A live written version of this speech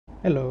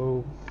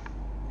Hello.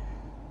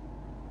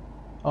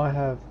 I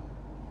have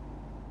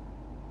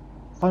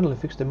finally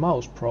fixed the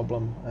mouse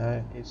problem.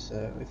 It's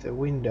with the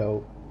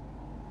window,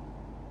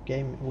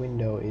 game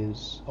window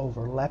is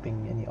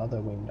overlapping any other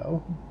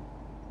window,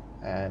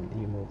 and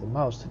you move the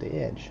mouse to the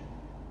edge,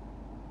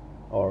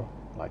 or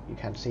like you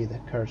can't see the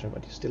cursor,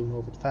 but you still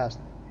move it fast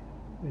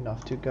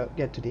enough to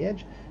get to the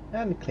edge,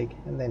 and click,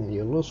 and then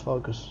you lose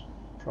focus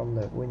from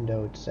the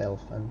window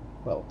itself, and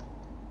well,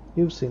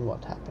 you've seen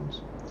what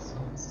happens.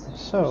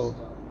 So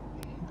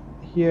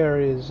here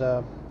is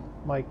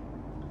my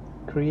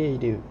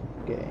creative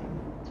game.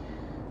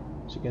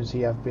 As you can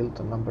see, I've built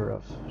a number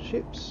of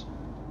ships,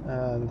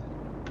 and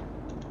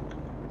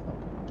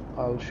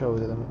I'll show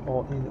them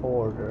all in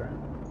order.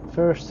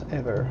 First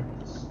ever,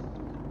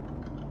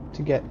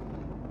 to get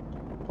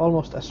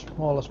almost as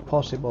small as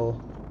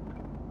possible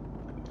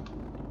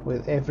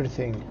with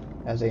everything,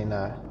 as in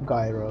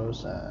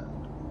gyros and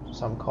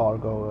some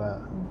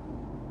cargo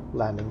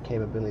landing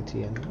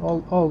capability and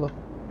all the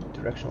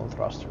directional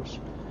thrusters.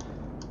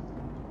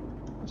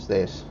 What's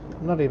this?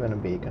 Not even a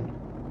beacon.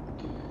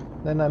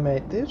 Then I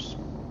made this.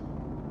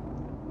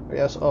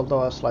 Yes,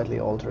 although I slightly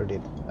altered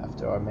it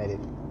after I made it.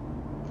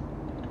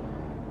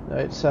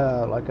 It's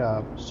like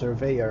a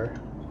surveyor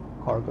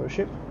cargo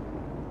ship.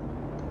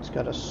 It's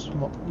got a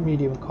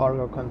medium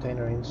cargo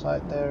container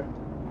inside there,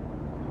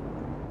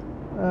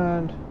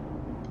 and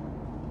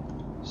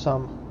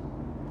some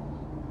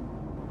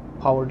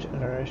power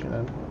generation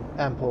and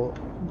ample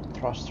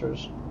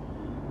thrusters.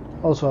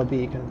 Also a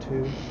beacon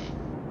too.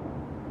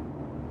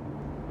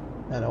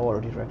 An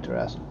ore director,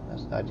 as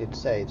I did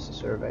say, it's a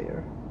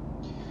surveyor.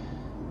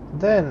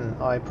 Then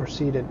I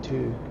proceeded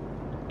to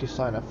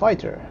design a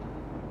fighter,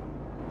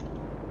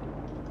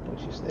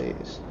 which is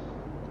this.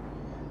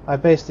 I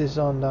based this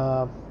on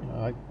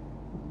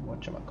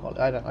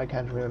whatchamacallit, I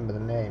can't remember the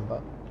name,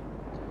 but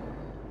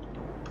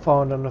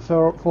found on the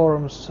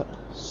forums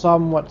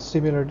somewhat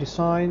similar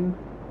design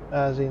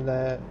as in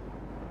the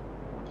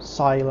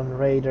Cylon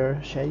Raider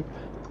shape.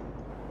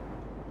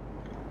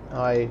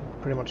 I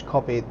pretty much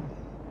copied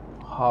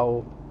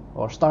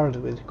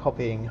started with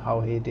copying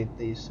how he did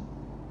these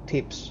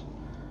tips,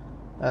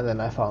 and then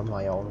I found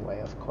my own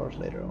way, of course,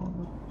 later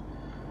on.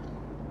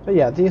 But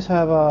yeah, these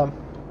have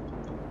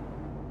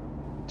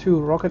 2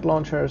 rocket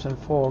launchers and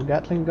 4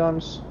 Gatling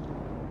guns,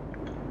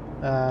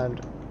 and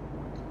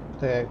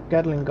the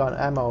Gatling gun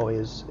ammo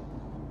is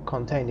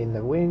contained in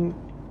the wing,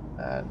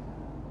 and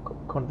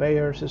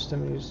conveyor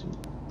system is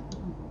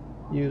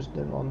used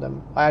on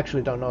them. I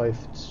actually don't know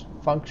if it's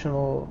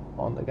functional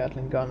on the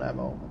Gatling gun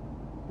ammo.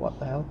 What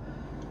the hell?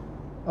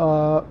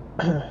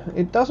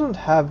 It doesn't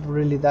have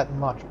really that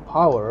much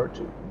power.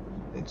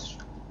 It's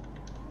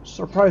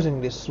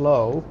surprisingly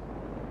slow,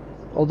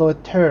 although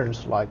it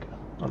turns like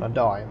on a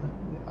dime.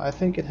 I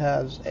think it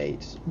has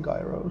 8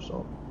 gyros,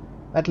 or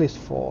at least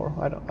 4.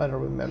 I don't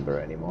remember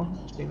anymore.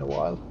 It's been a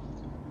while.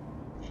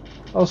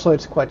 Also,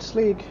 it's quite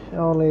sleek.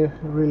 Only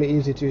really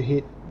easy to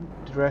hit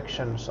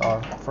directions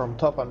are from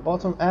top and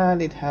bottom,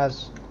 and it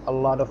has a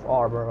lot of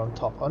armor on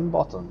top and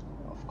bottom,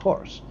 of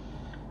course.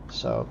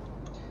 So,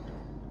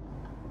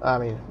 I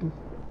mean,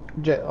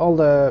 all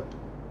the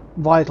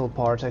vital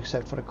parts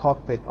except for the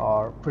cockpit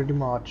are pretty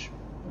much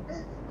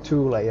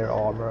 2-layer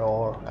armor,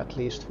 or at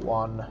least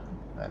 1,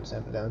 and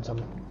then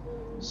some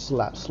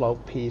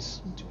slope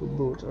piece to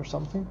boot or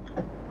something.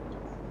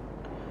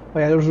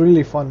 But yeah, it was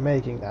really fun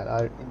making that.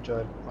 I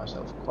enjoyed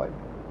myself quite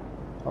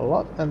a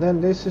lot. And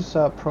then this is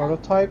a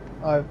prototype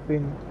I've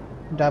been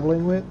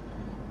dabbling with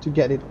to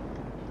get it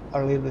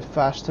a little bit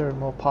faster and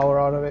more power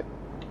out of it.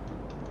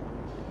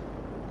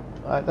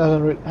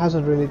 It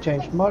hasn't really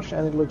changed much,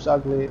 and it looks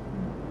uglier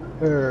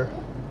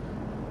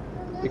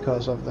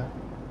because of the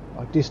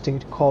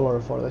distinct color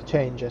for the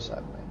changes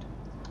I've made.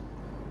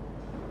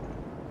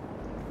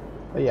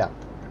 But yeah.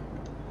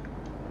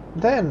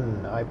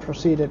 Then I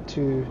proceeded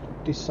to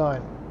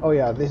design. Oh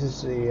yeah, this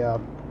is the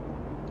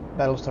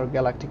Battlestar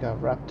Galactica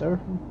Raptor.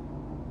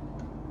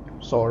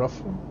 Sort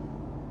of.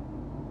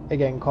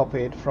 Again,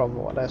 copied from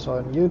what I saw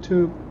on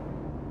YouTube,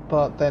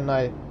 but then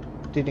I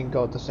didn't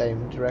go the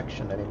same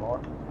direction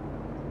anymore.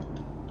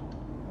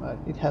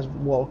 It has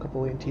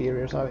walkable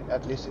interiors,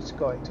 at least it's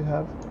going to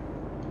have.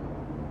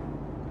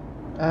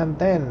 And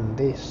then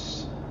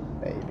this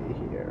baby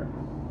here.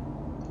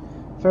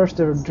 First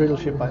ever drill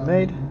ship I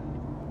made.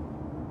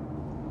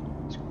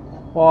 It's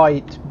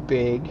quite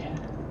big,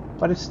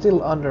 but it's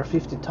still under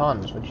 50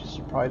 tons, which is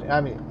surprising. I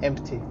mean,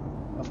 empty,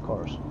 of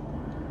course.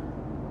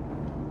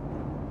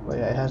 But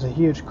yeah, it has a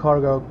huge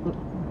cargo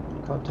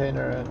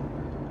container, and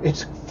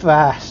it's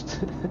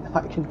fast.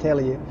 I can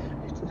tell you.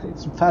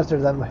 It's faster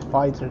than my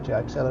fighter to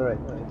accelerate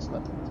when it's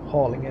not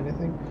hauling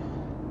anything.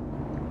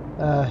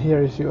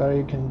 Here is where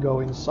you can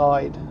go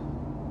inside.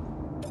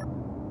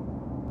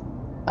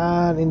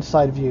 And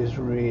inside view is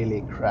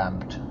really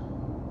cramped.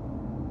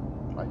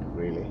 Like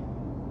really,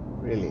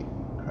 really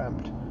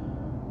cramped.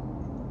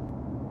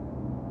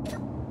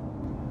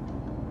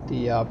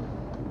 The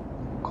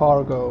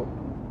cargo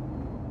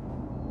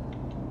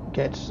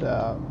gets...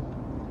 I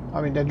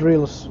mean, the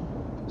drills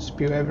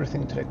spew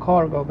everything to the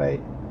cargo bay,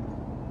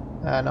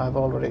 and I've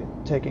already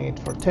taken it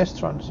for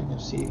test runs. You can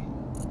see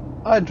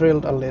I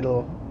drilled a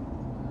little,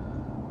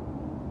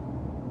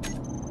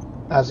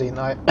 as in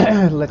I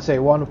let's say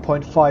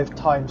 1.5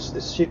 times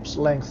the ship's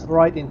length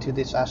right into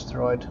this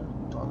asteroid.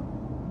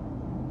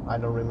 I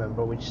don't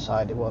remember which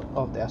side it was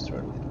of the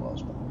asteroid it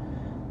was, but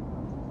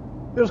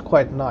it was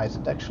quite nice.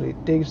 It actually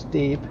digs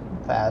deep,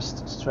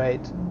 fast,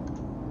 straight,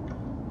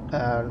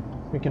 and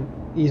we can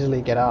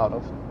easily get out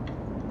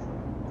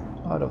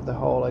of the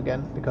hole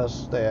again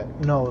because the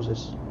nose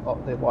is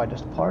the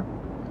widest part.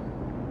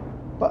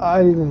 But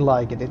I didn't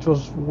like it. It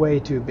was way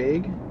too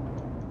big,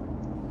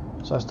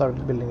 so I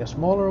started building a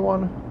smaller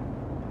one.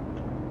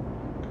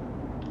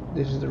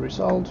 This is the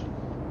result.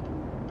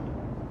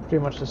 Pretty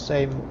much the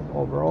same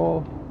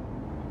overall.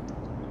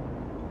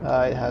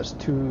 It has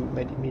two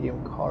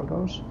medium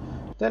cargoes.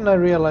 Then I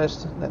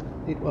realized that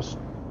it was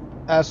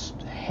as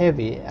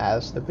heavy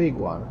as the big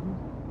one,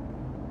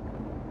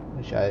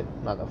 which I'm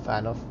not a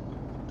fan of.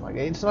 Like,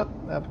 it's not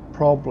a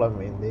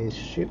problem in these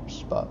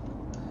ships, but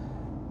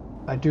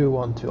I do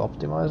want to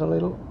optimize a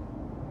little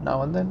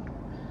now and then.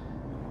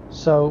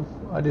 So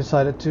I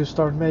decided to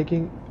start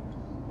making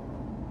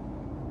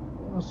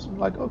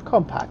like a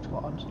compact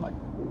ones, like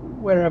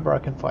wherever I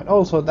can find.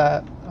 Also,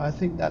 that I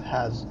think that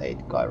has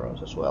 8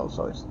 gyros as well,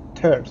 so it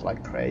turns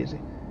like crazy.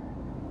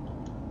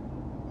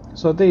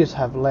 So these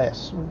have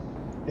less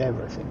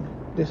everything.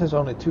 This has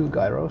only 2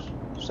 gyros,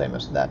 same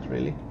as that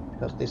really,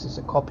 because this is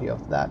a copy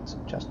of that,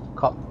 just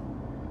cut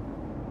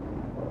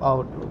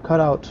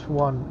out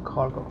 1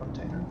 cargo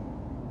container.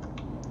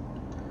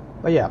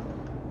 But yeah,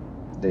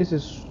 this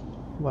is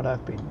what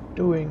I've been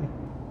doing,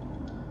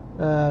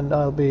 and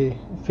I'll be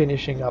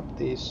finishing up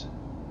these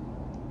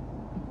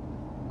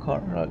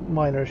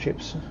minor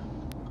ships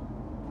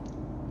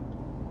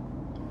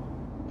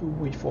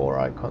before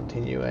I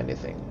continue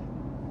anything.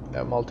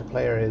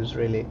 Multiplayer is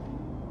really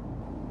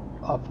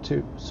up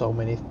to so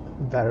many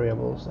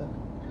variables that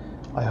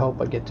I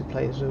hope I get to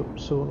play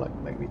soon, like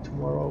maybe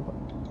tomorrow, but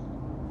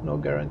no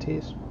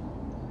guarantees.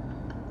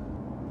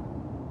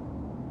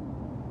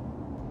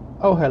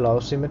 Oh, hello,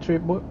 symmetry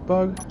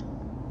bug.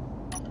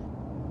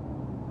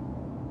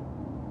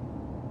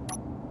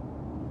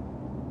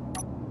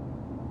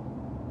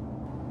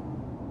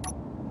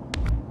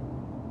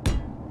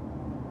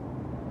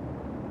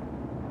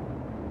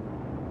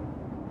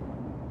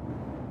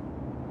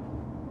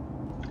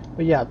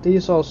 But yeah,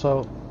 these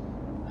also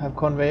have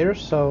conveyors,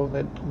 so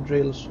the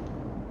drills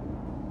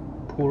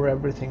pour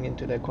everything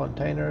into the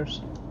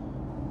containers,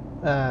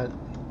 and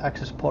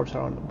access ports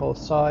are on both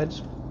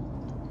sides.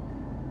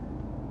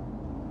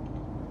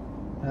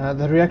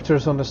 The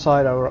reactors on the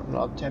side are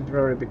not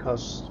temporary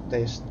because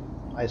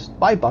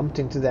I bumped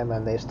into them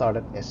and they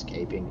started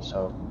escaping,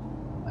 so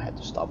I had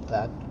to stop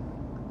that.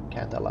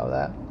 Can't allow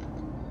that.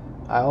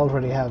 I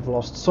already have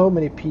lost so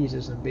many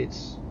pieces and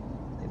bits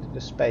into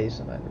the space,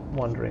 and I'm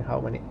wondering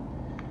how many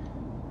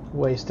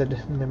wasted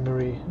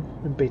memory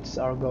bits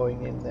are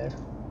going in there.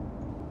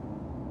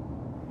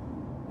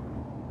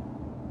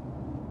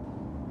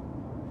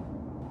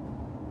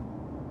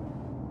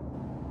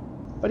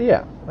 But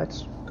yeah,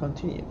 let's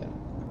continue then.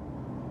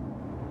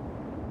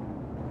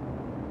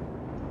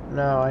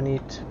 Now I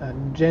need a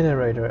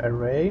generator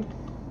array.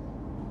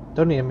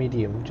 Don't need a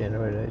medium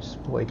generator, it's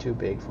way too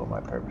big for my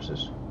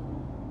purposes.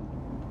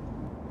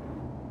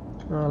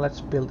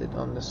 Let's build it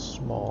on the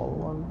small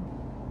one.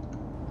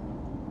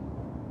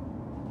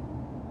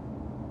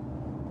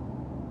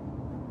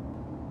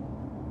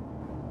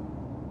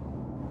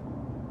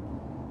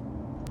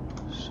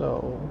 So,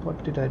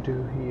 what did I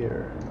do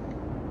here?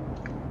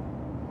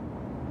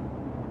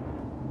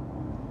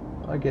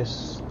 I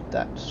guess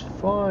that's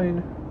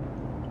fine.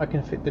 I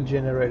can fit the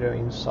generator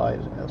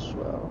inside as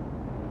well.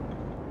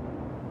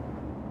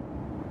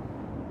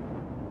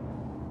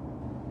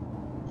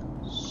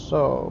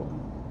 So,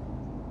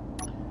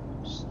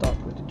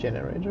 start with the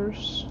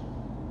generators.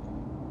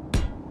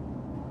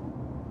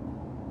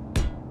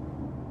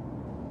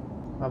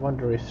 I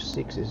wonder if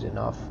 6 is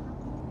enough.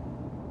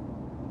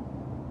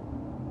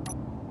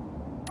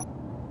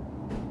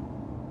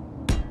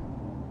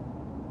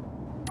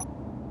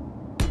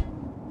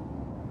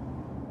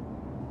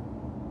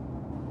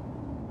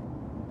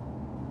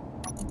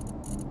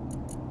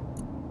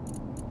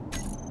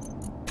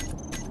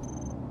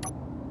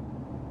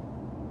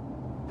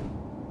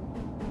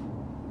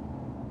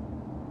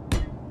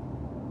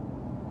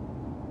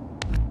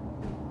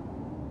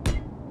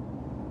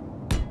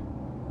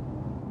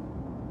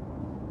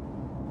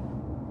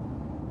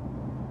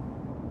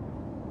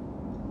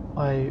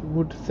 I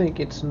would think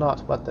it's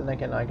not, but then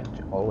again I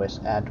can always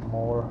add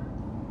more.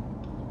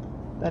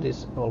 That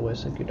is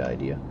always a good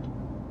idea.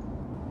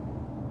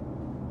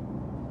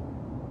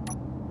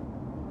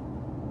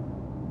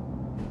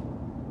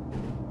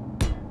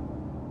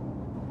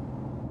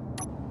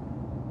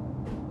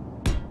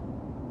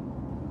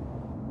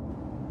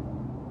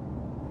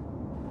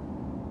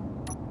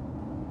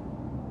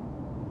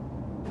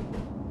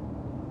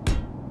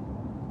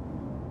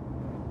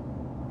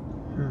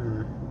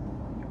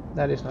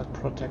 that is not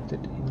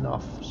protected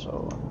enough,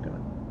 so I'm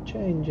gonna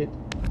change it.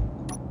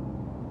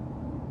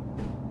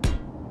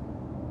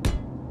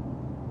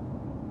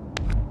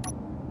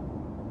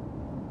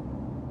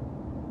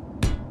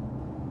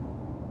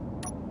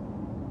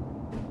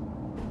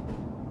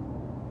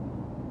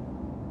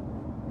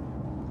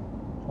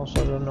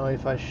 Also, I don't know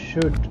if I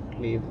should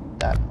leave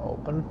that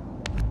open.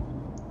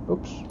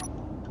 Oops.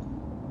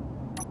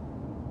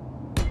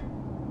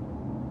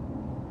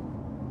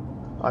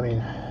 I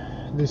mean,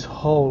 these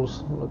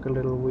holes look a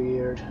little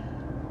weird.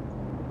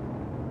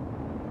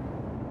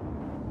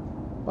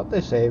 But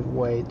they save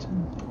weight.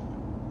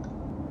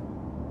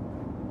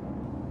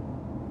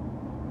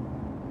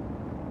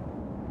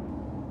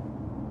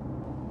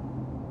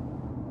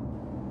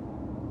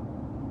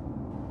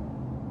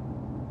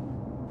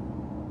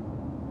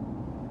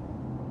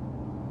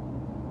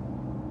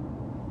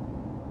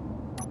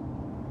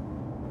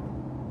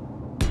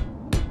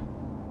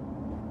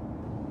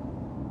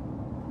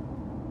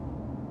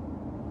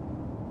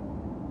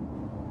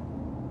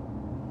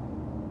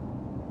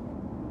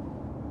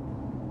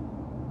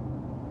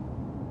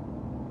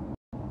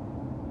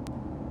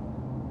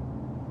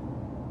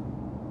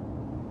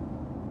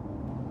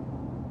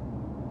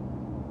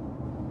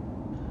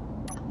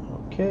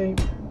 Okay,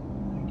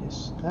 I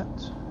guess that.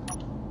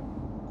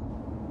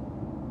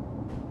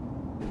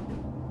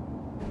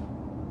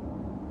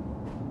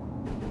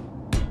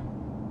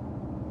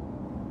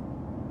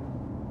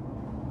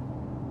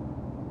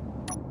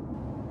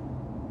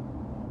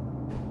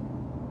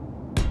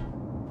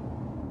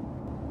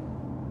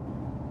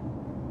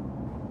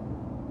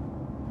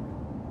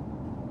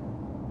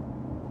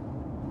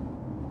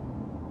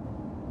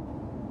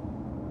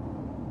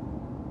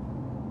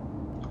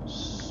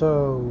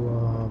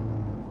 So,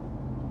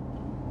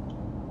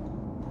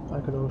 I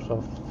could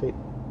also fit...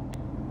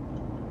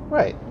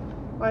 Wait,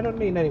 I don't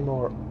need any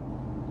more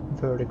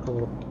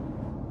vertical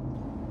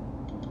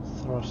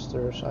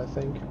thrusters, I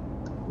think.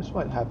 This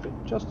might have it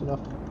just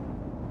enough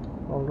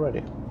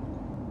already.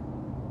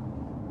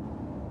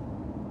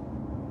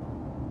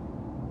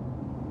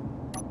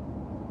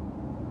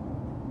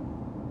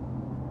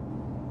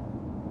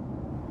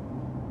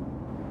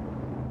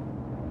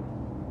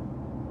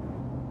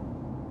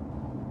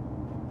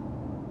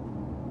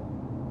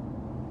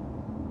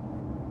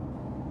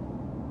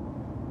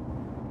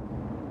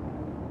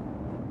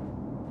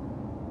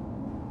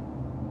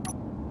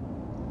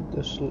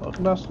 This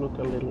does look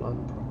a little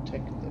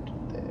unprotected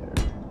there.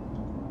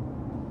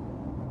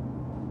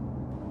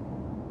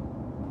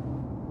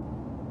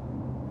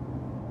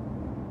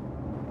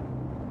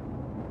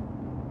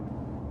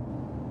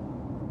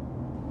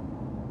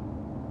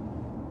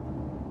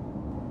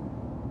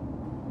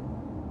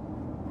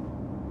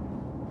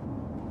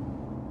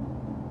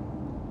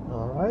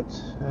 Alright,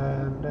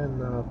 and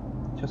then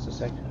just a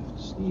second, I have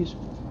to sneeze.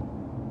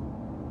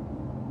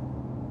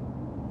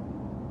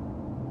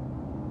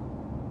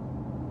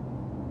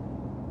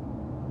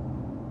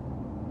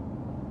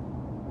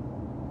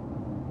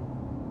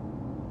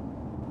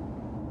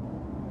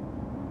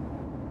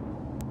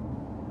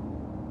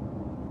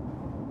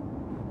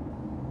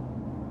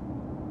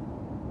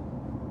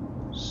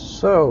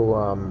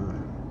 So,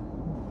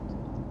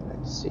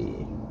 let's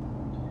see.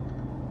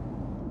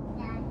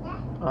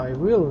 I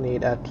will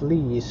need at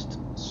least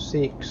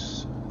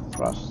 6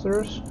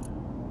 thrusters.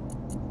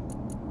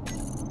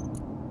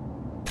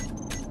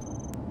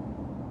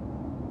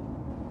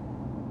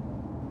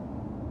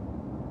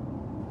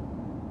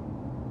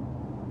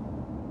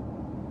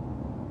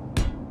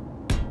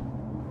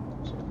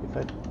 So if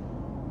I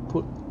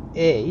put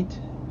 8,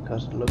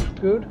 because it looks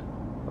good,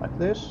 like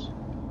this,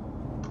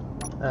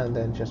 and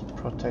then just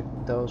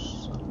protect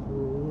those a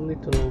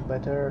little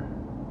better,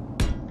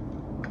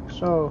 like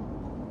so.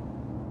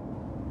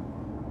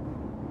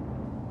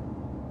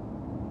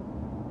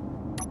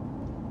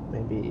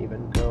 Maybe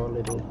even go a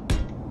little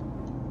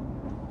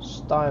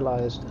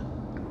stylized.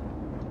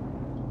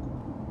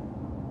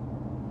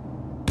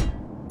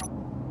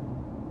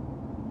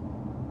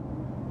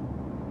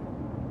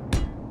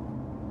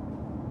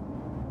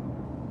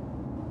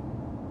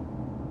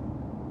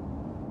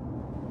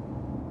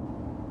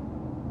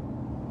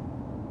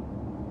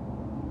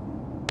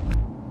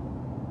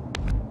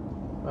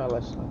 Well,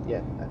 that's not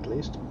yet, at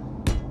least.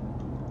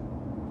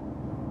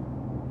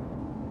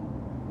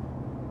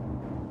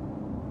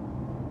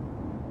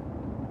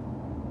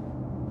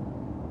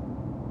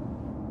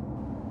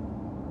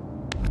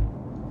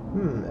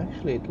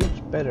 Actually it looks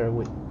better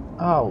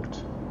without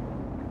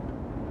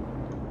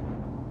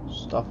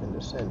stuff in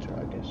the center,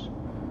 I guess.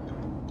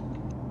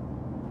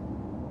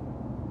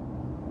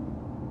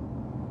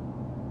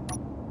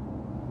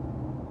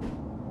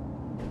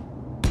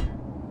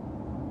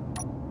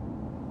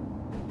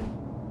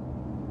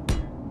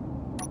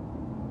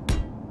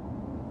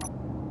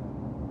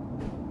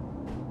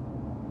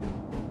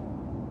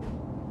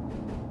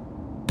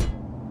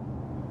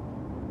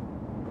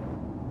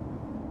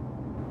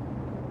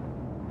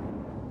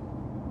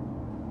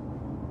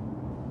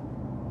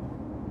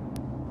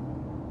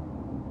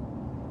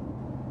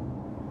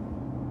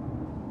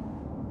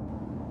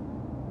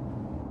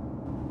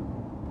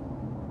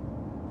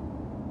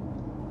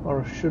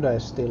 Or should I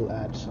still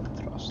add some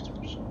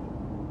thrusters?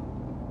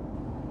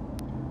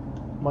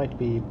 Might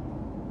be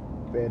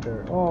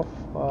better off,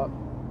 but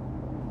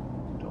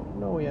don't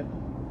know yet.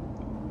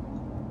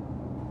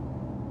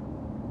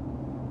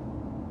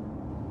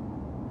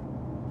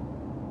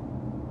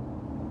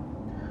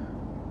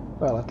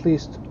 Well, at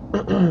least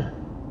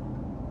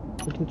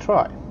we can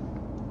try,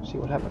 see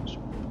what happens.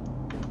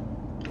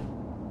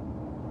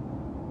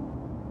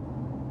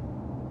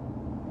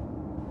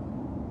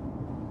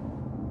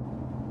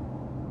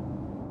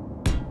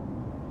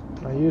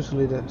 Now,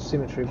 usually the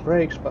symmetry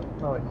breaks, but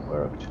now it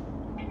worked.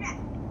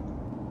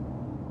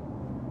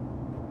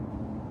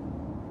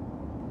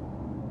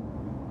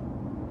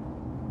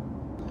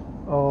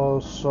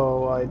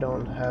 Also, I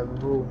don't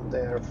have room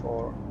there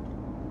for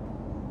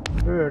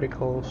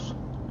verticals.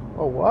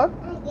 Oh, what?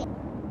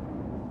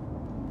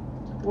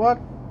 What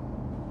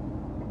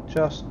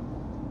just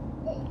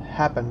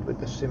happened with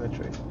the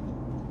symmetry?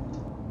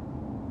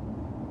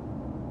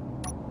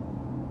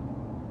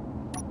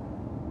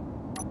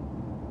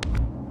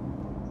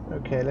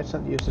 Okay, let's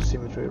not use the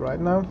symmetry right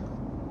now.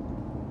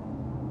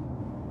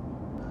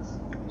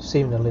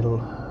 Seemed a little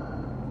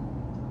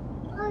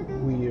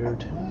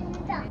weird.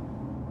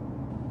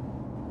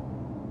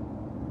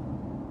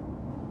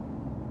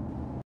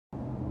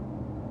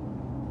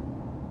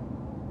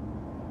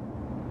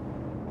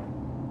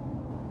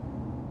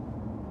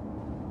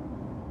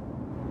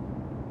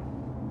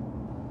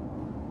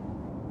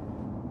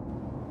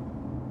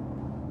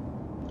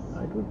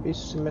 It would be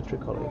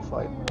symmetrical if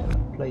I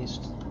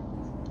placed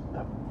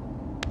a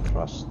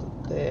thruster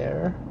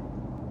there.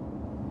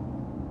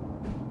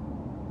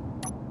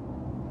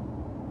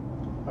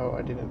 Oh,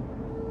 I didn't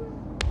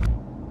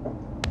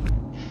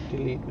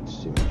delete with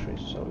symmetry,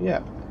 so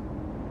yeah,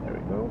 there we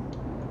go.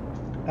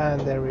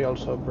 And there we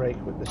also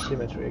break with the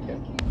symmetry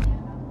again,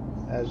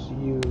 as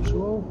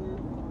usual.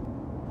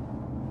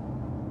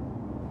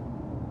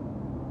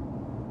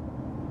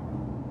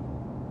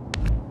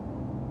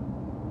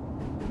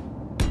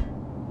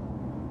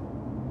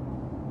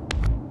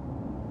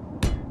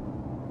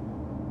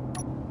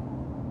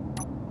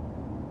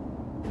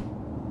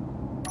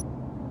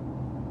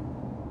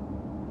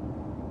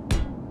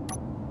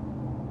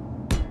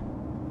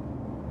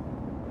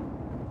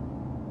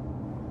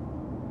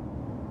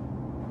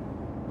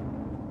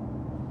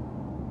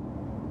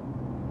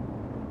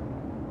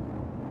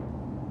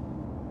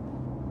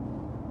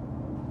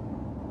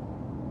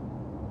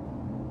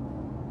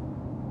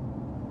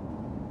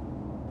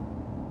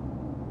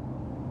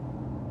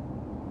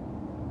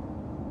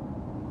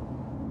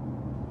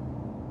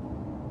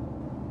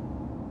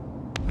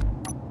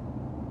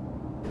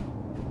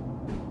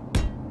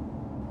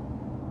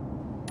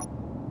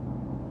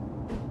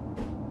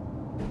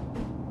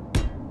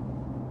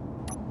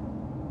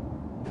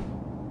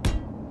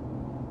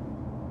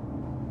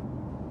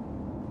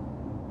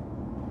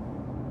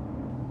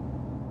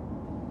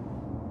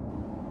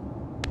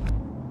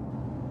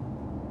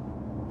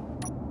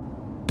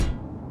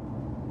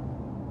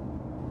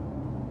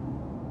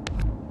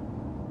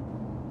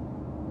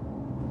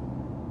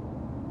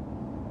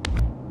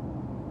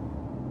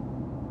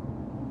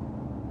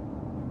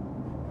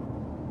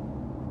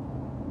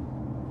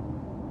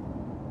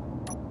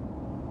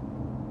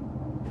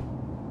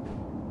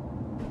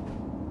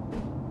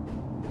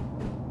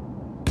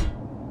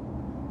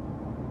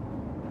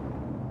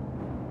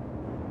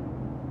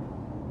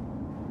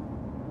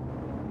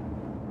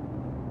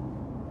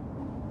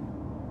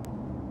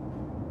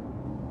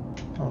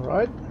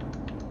 Alright,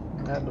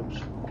 that looks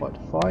quite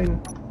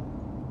fine.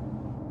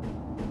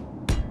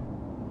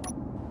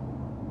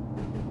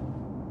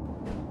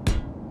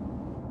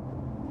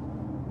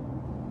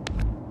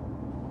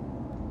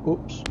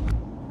 Oops.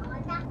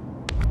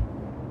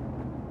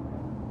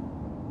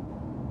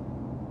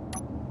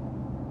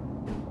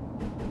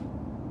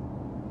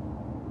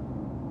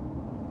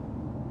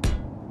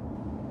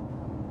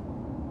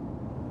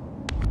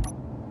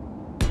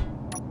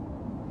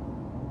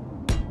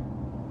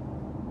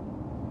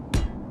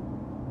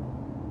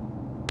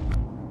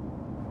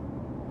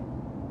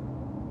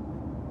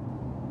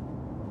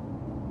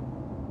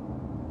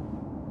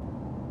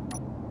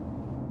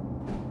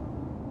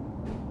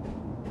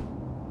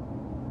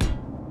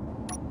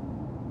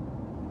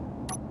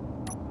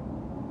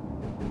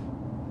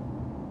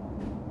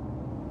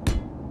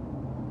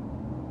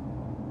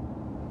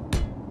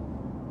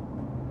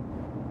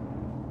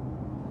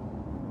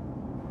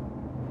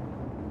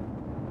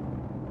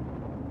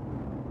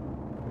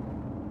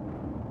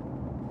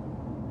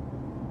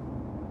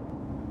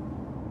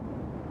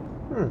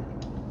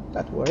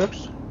 That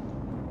works.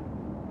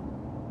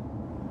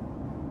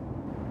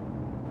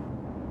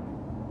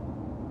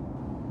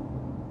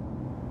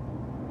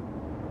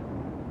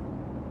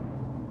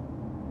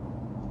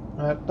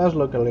 It does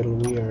look a little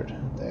weird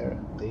there,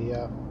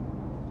 the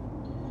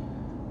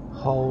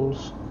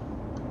holes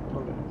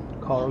on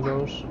the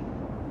cargoes.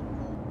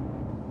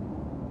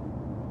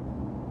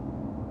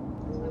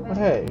 But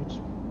hey,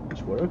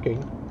 it's working.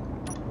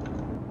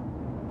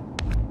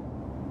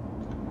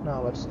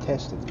 Now let's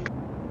test it.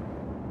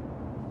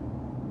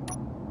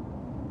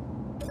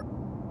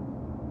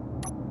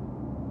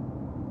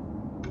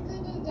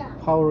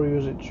 power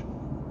usage.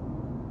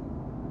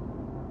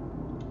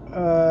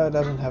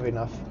 Doesn't have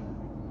enough.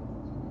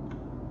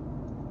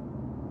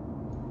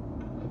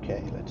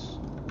 Okay,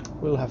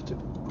 we'll have to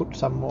put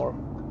some more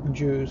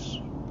juice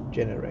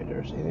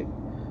generators in it.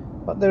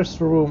 But there's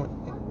room.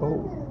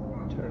 Oh,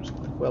 it turns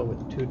quite well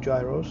with 2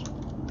 gyros.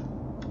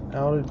 And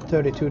only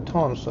 32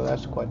 tons, so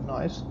that's quite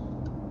nice.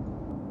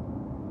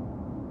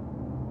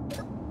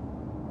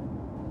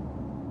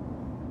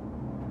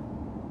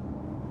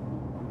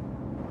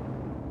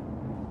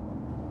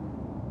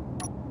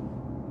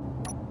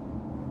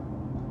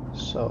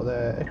 So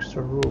the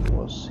extra room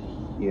was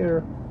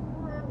here.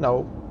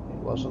 No, it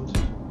wasn't.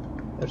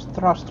 There's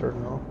thruster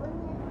now.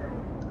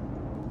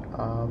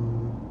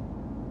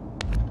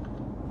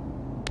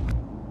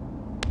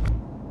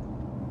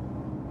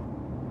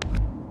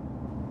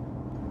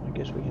 I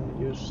guess we can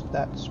use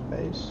that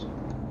space.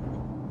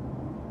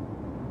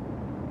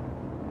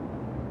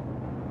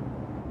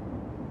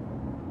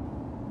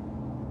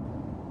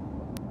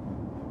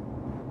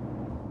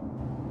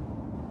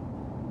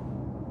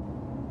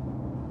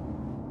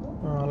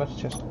 Let's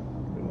just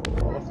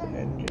remove all of the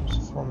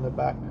engines from the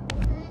back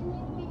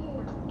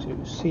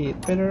to see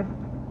it better.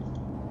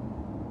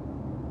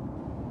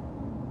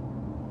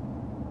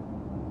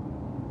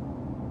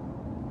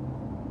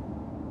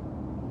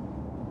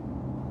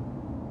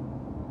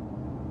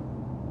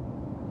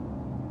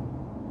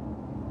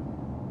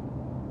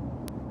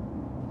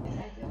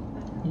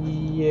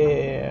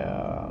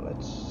 Yeah,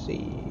 let's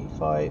see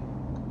if I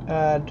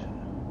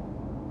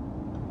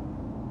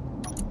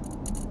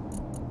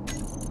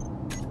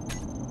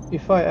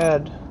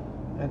add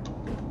uh,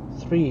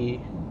 3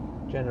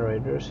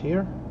 generators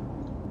here.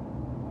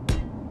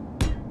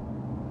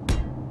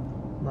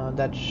 Now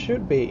that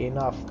should be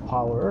enough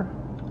power.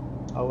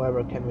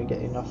 However, can we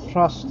get enough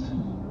thrust?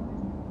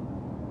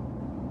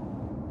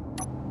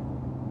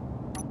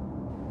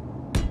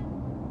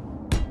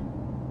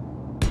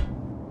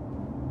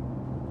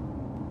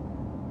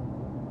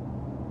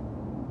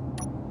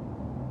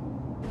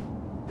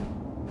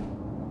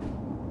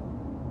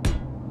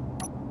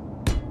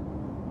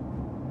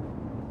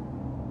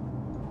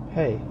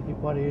 Hey,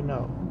 what do you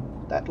know?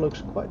 That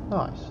looks quite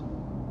nice.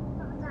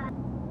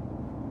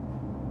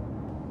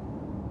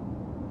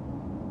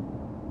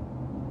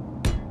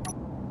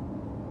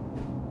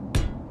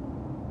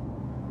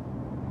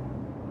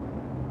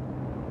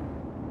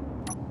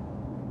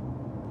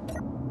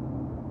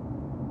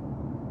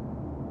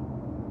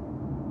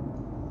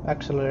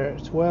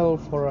 Accelerates well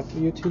for a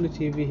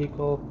utility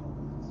vehicle.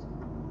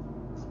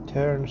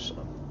 Turns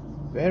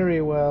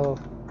very well.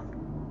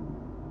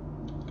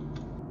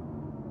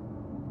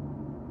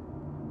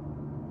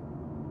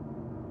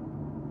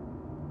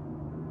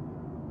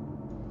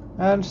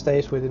 And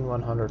stays within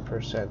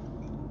 100%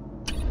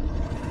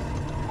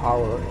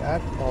 power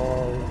at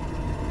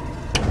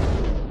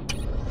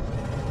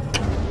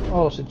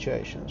all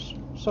situations.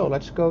 So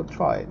let's go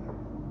try it.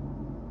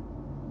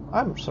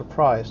 I'm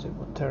surprised it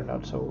turned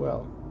out so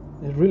well.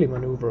 It's really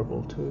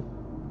maneuverable too.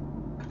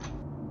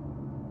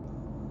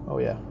 Oh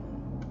yeah,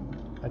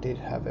 I did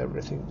have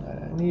everything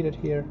that I needed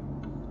here.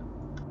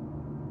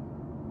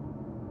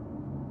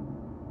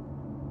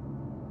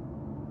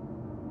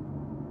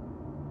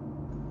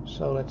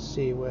 So let's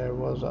see, where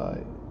was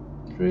I?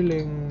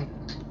 Drilling.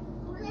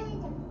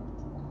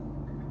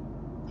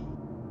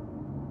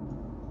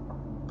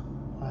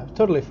 I've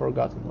totally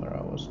forgotten where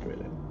I was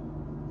drilling.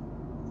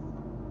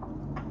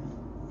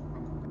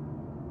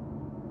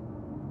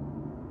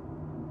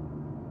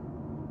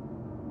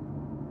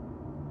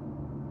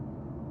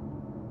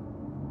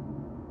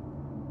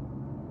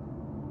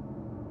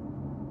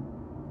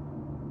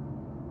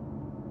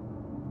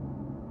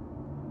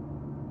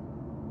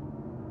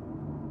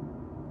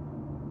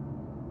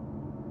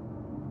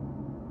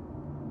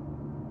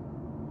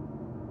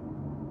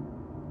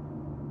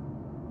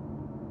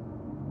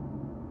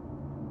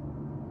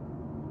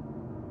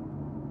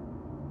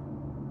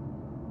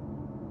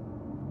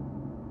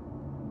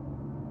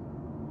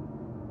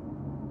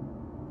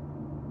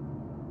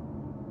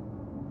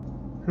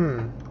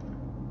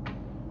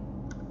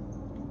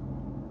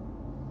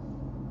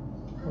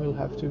 We'll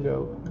have to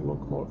go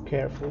look more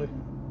carefully.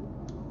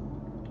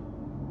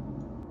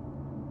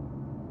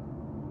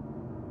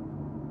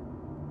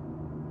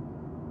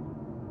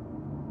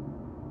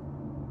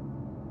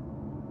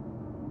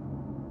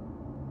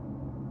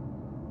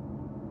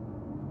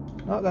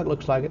 Oh, that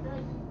looks like it.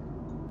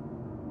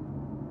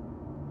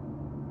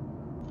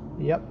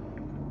 Yep.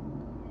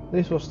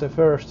 This was the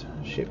first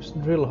ship's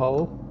drill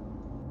hole.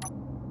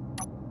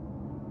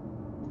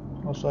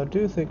 Also, I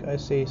do think I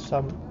see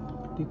some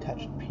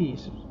detached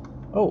pieces.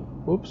 Oh,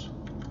 whoops.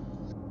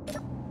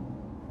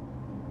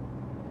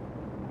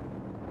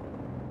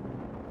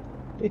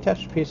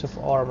 Detached piece of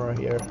armor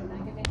here.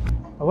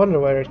 I wonder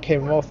where it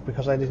came off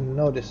because I didn't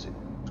notice it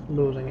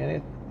losing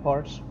any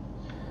parts.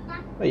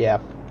 But yeah,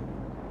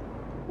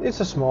 it's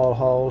a small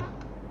hole.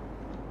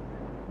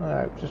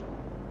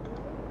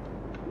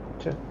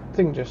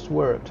 Thing just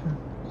worked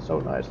so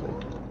nicely.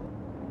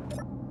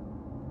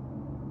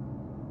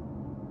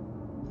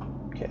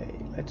 Okay,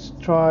 let's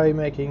try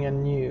making a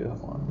new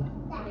one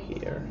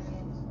here.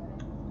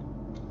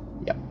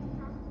 Yep.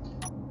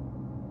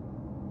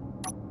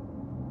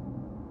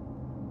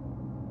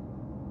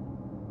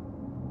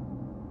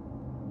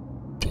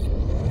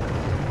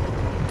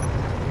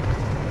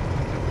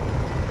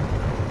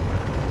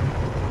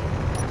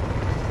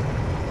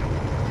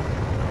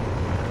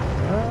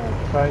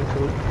 Trying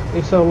to...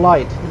 It's so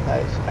light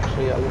that it's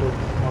actually a little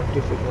more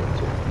difficult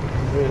to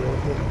drill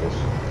with this.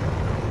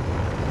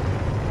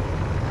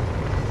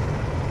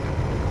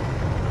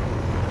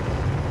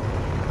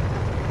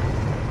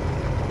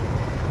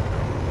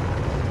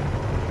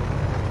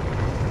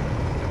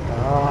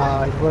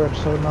 Ah, it works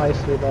so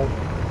nicely though.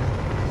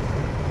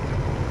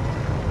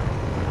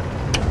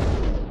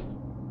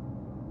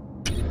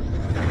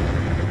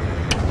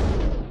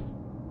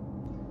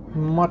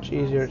 Much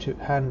easier to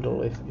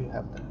handle if you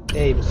have the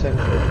aim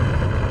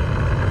sensor.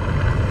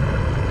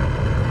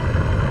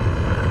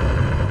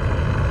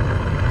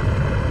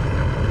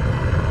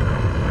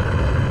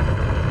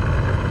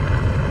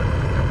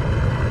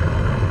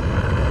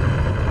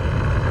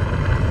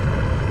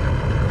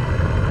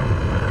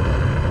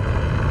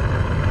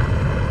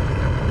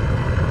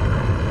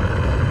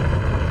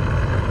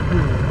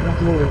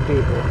 Not moving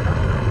deeper.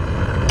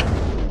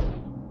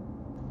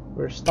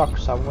 We're stuck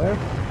somewhere.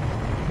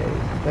 Okay,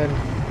 then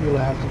you'll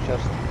have to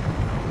just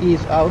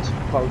ease out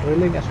while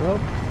drilling as well.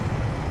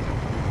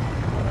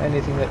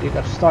 Anything that you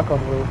got stuck on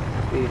will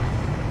be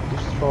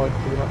destroyed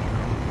pretty much.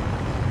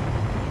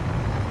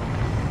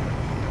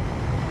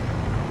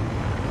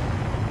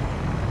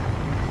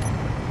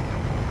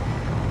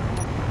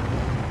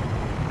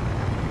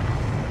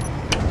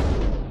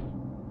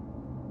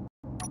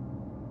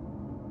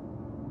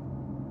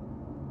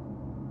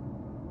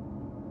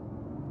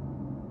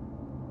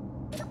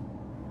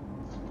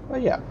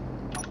 But yeah,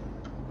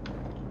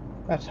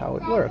 that's how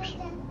it works.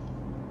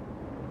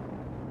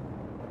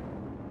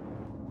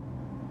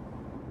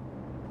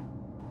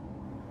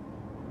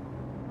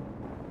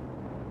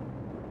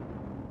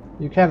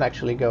 You can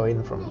actually go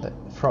in from the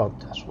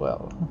front as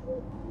well.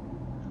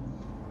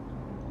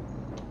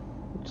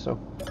 So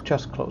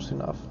just close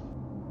enough.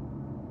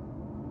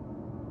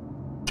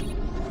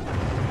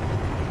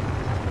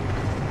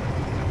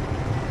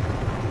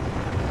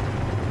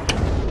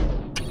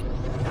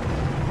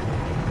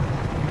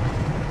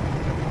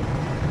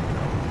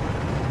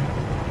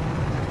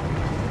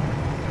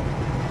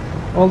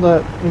 All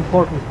the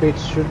important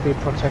bits should be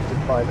protected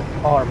by the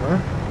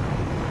armor,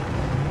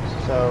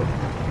 so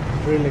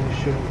drilling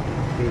shouldn't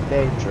be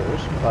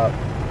dangerous, but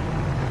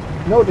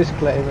no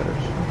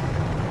disclaimers.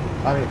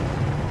 I mean,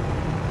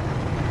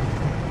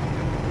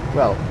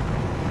 well,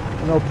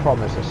 no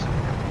promises.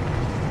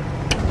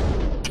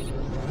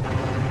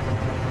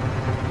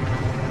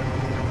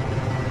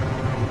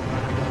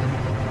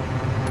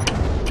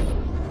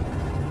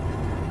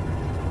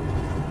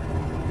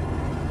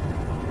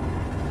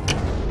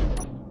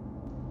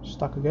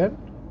 Stuck again?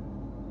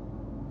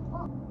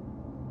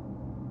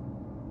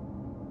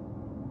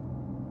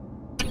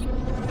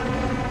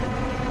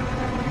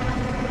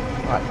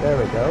 Right, there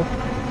we go.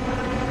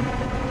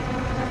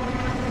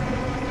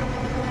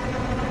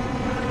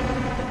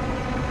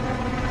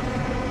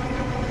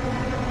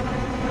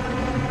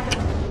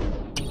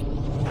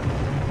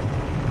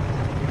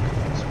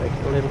 Let's make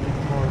it a little bit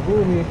more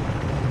roomy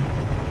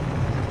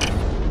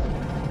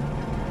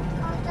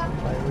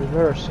by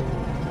reversing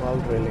while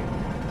drilling.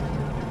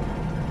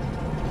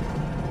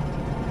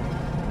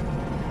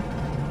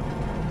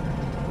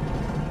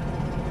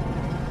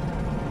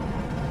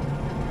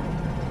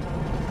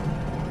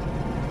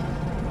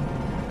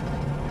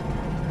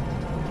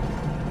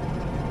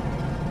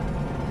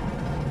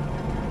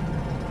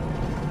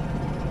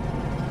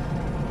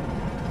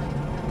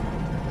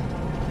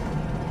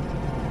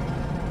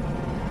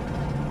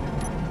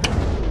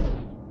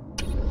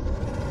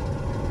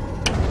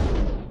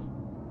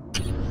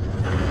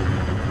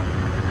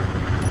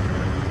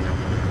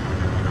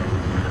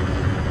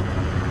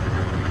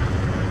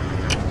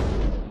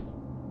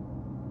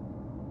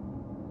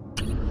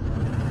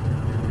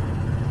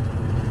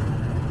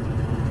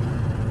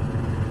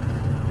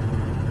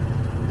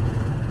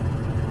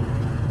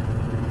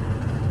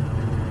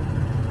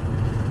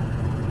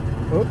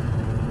 Oh,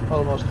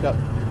 almost got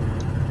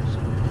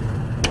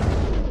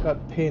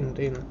pinned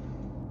in.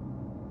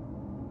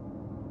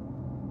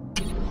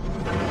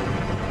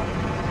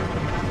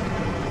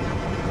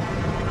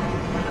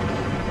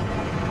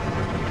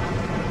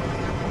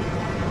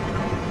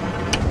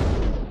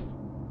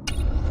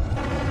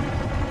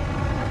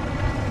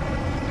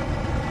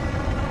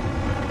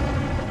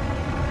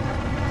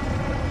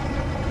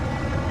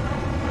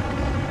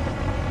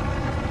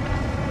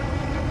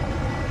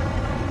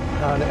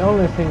 Now the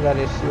only thing that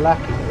is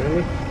lacking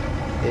really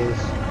is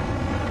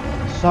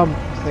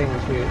something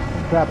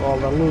to grab all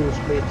the loose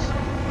bits.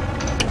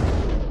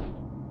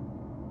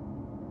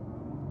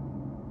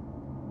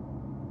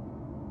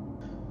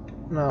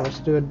 Now let's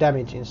do a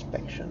damage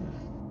inspection.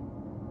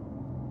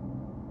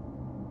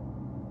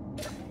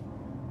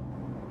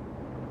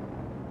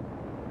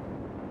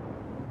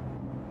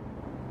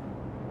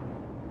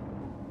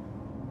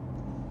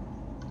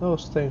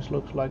 Those things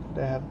look like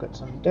they have got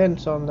some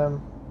dents on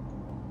them,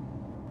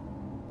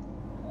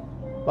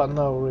 but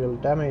no real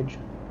damage.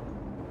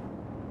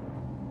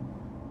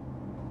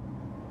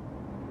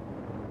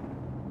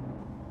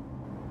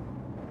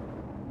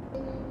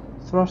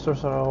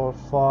 Thrusters are all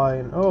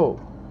fine. Oh,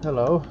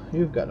 hello,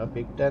 you've got a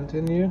big dent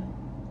in you.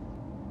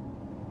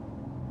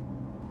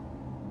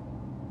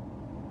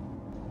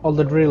 All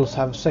the drills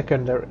have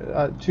secondary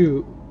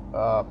two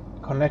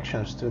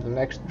connections to the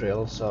next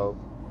drill, so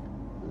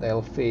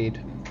they'll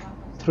feed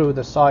through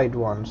the side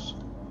ones.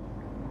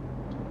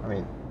 I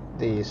mean,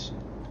 these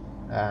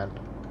and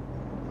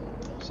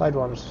side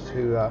ones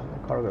to a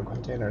cargo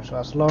container. So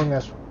as long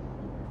as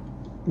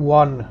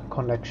one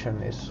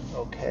connection is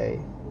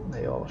okay,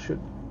 they all should.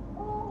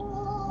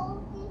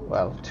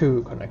 Well,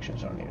 two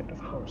connections are needed,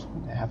 of course.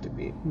 They have to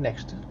be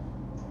next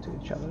to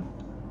each other.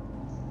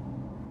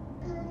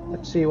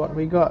 Let's see what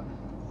we got.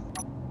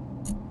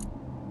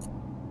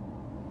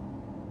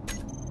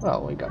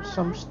 Well, we got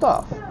some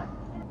stuff.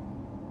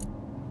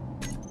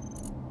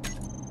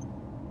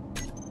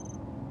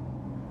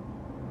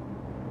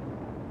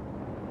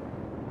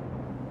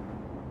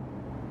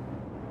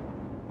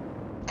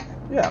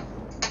 Yeah,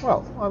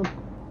 well, I'm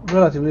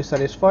relatively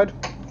satisfied.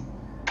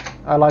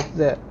 I like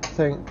the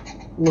thing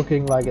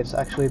looking like it's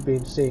actually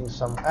been seeing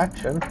some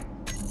action,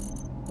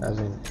 as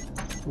in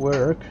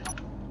work.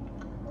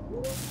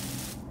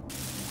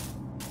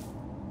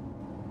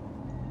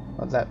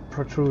 But that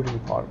protruding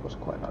part was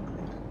quite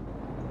ugly.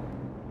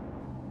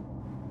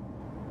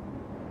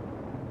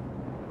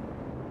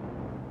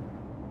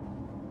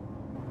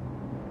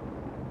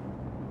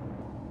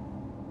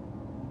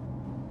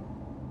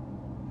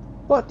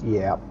 But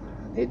yeah,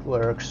 it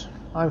works.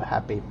 I'm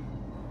happy.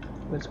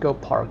 Let's go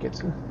park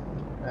it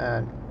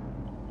and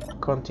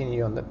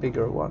continue on the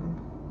bigger one.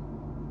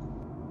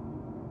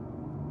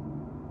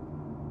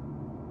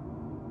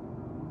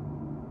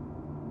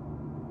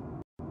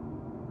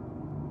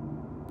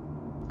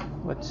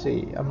 Let's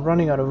see, I'm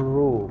running out of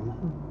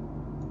room.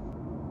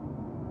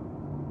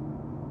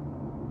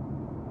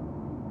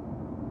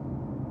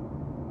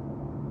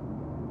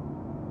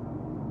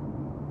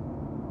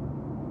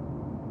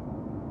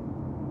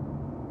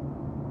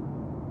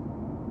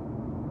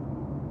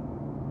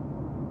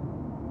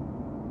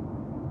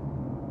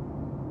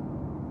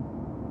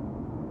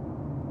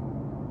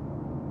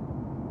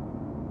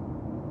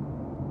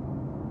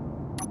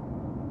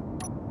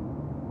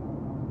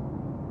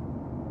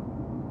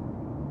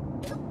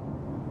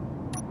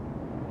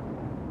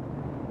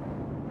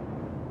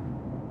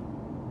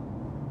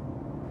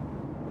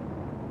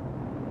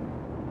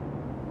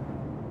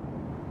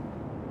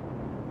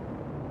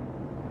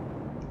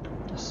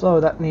 So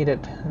that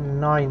needed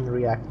 9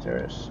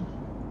 reactors.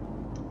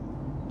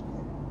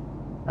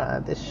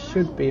 This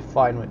should be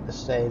fine with the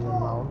same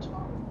amount.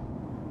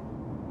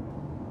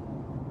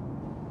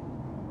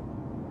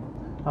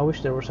 I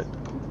wish there was a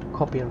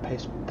copy and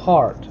paste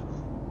part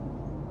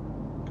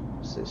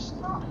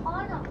system.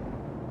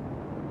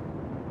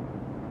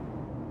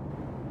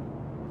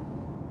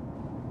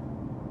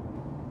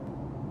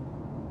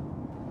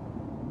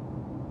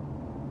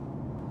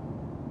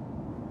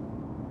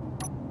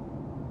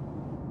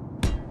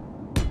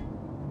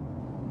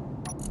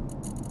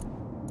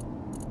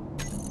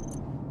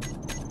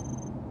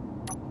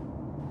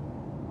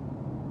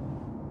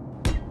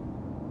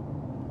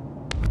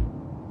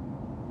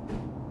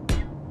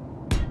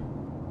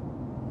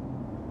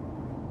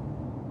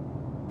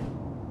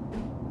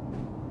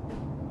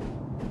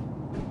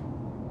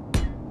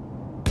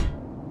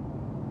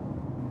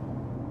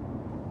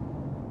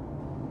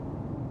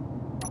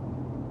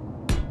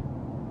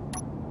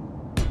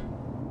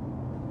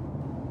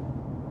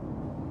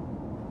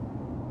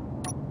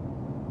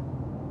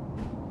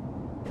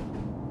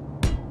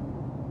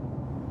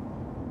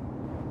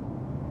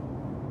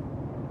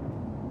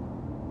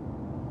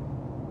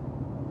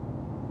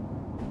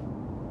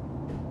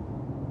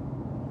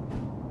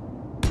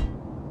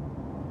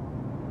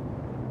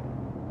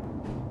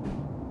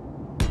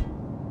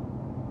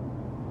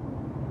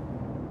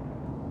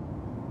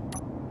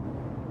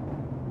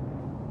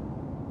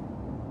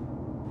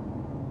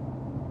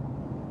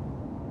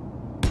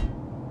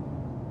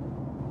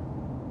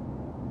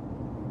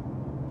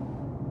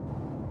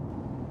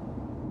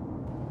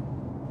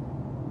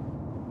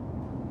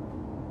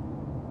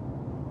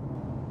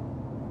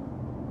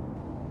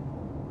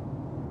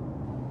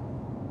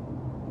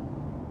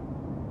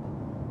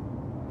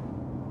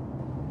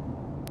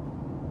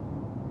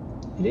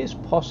 It is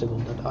possible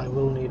that I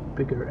will need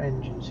bigger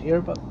engines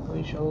here, but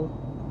we shall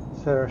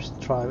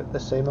first try with the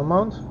same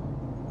amount.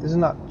 This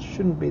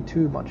shouldn't be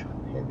too much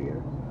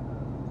heavier.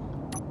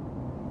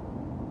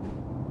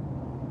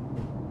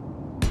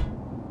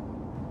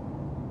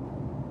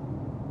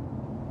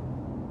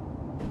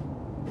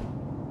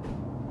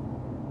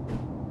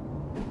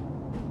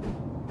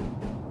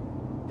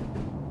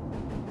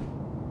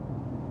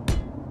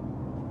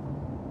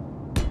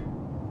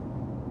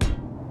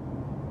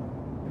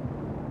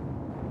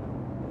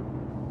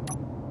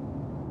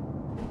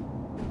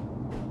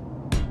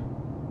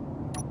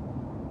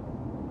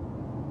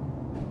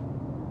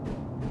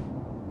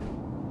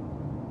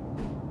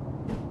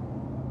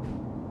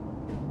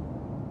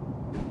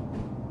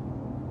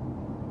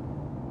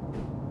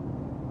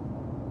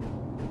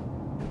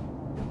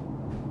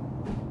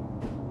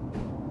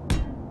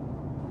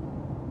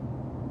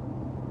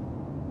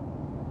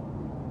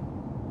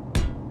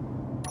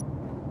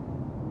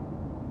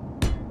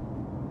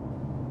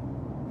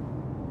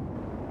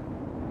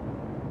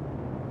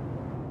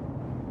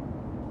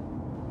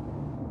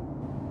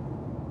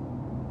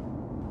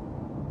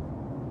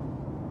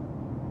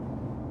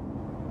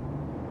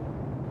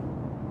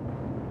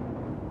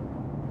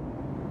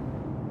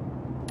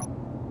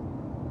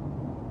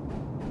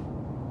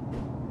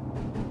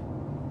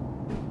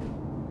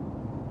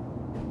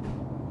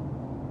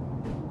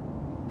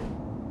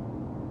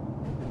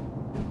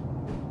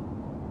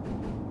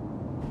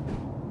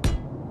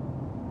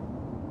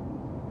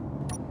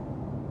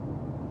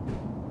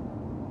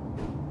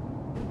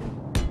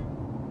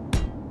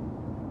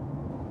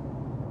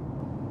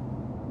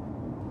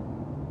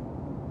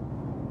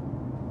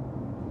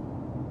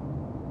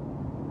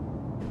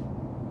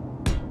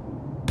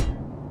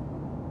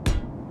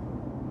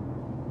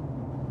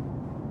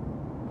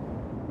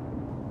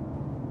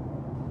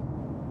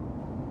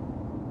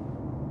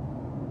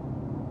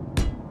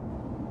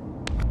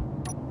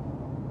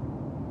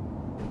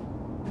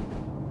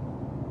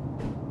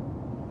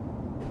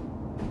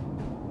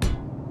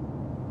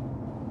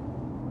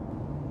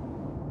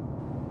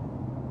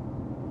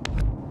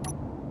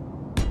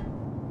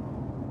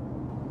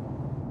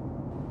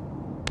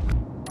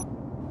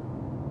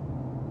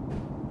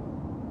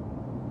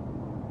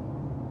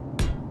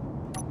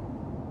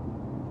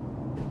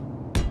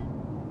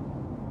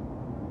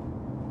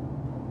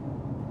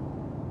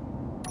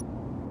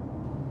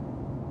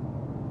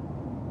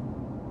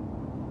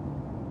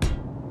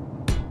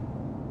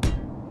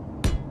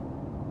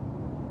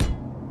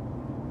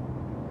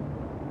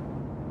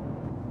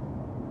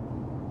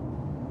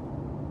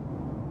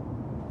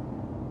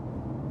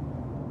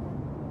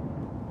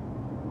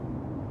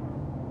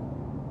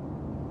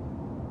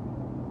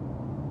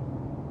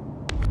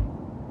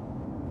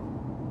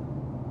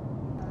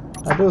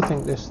 I do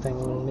think this thing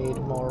will need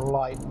more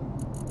light.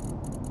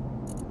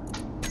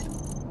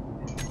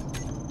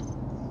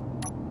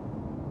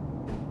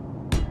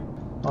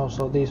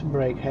 Also, these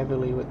break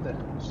heavily with the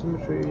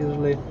symmetry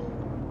usually.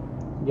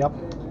 Yup.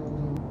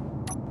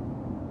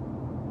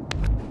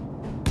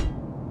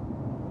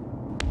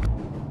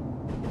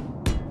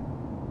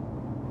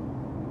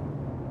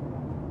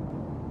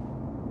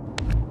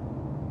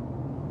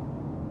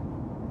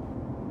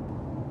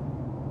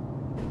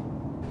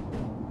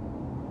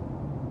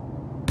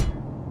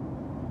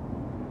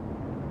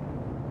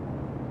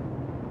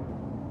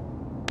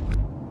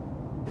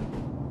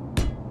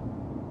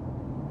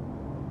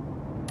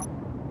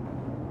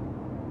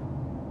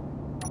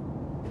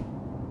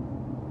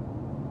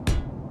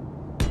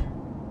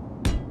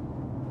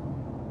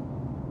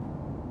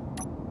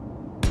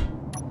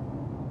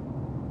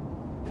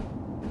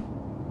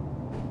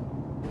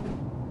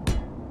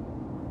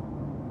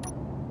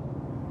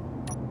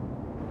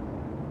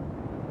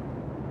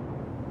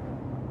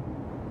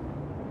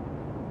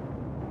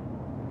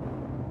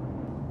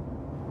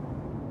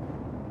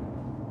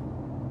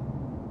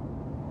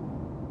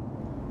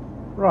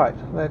 Right,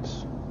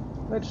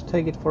 let's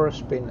take it for a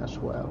spin as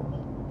well.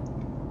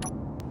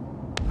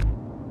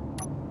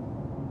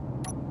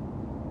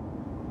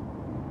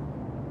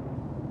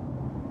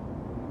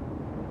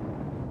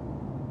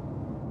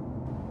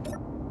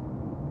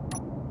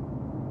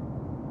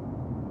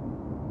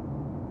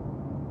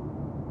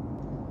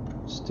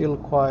 Still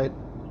quite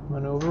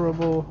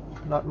maneuverable,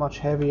 not much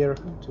heavier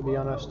to be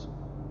honest.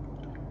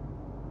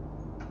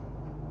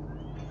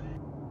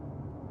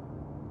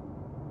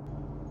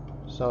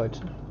 So it's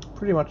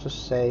pretty much the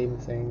same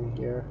thing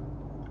here.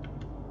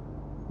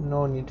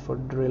 No need for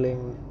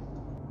drilling.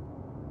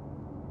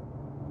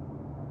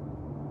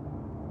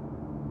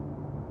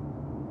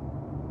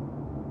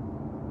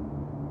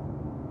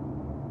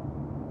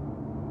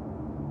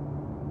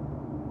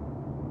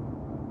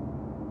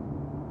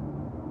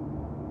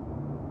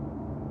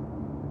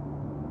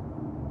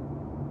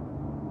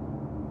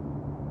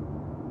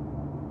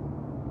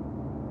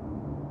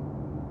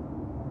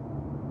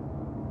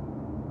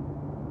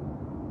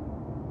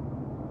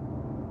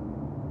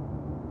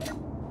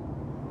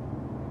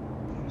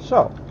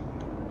 So,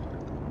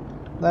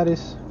 that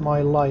is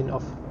my line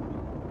of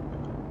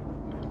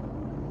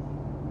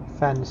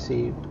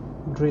fancy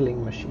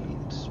drilling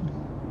machines.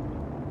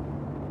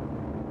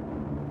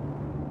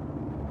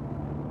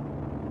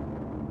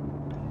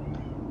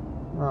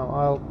 Now,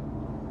 I'll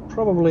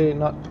probably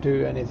not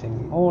do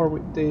anything more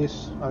with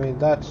these. I mean,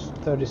 that's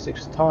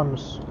 36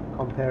 tons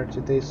compared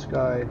to this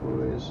guy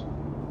who is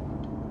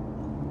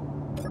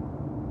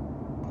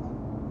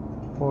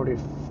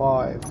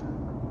 45.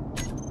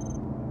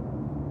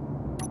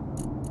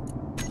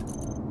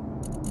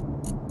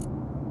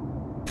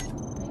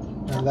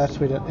 And that's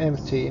with an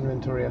empty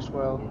inventory as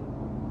well.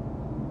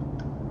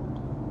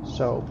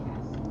 So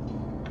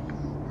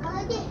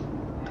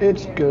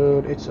it's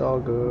good, it's all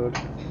good.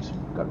 It's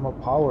got more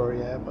power,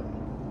 yeah, but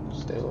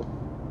still.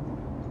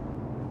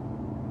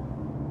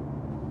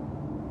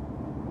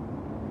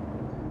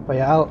 But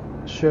yeah, I'll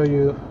show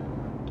you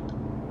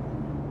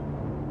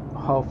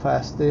how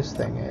fast this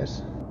thing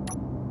is.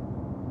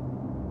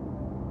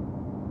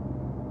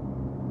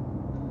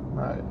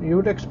 You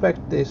would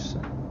expect this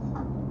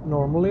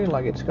normally,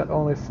 like it's got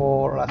only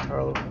 4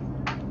 lateral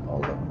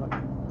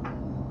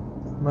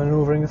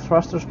maneuvering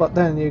thrusters, but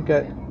then you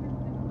get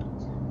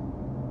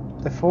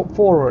the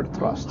forward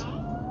thrust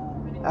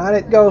and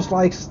it goes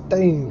like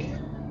Sting.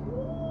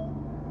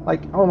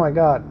 Like, oh my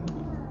god,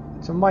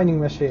 it's a mining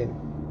machine.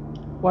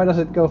 Why does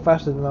it go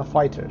faster than our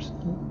fighters?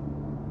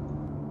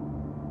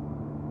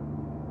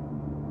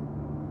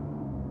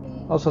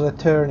 Also the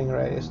turning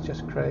rate is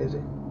just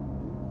crazy.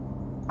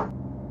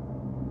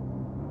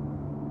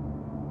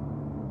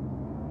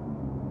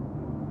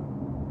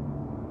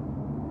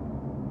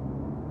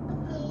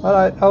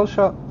 But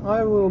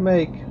I will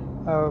make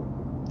a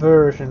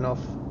version of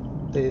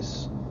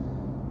this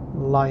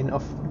line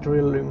of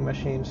drilling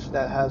machines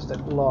that has that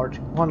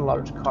one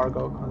large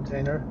cargo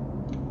container,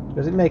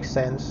 because it makes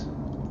sense.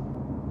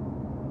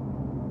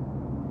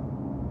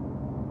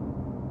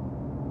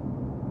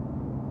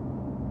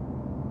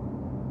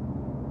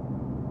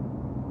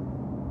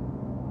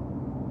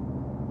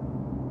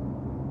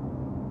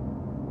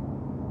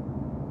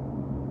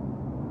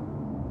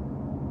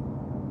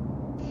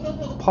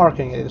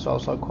 Parking is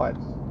also quite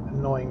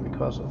annoying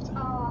because of the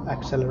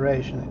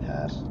acceleration it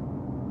has.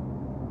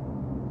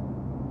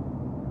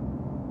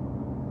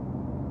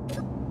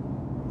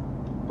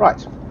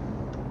 Right,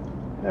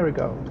 there we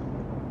go.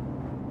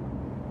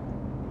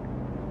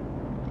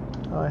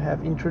 I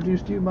have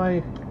introduced you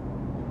my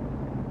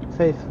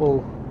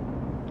faithful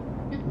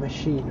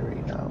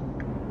machinery now.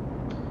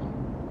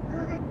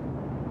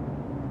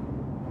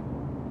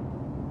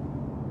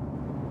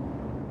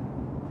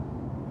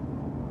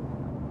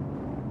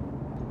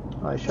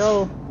 I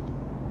shall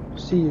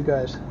see you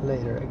guys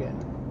later again.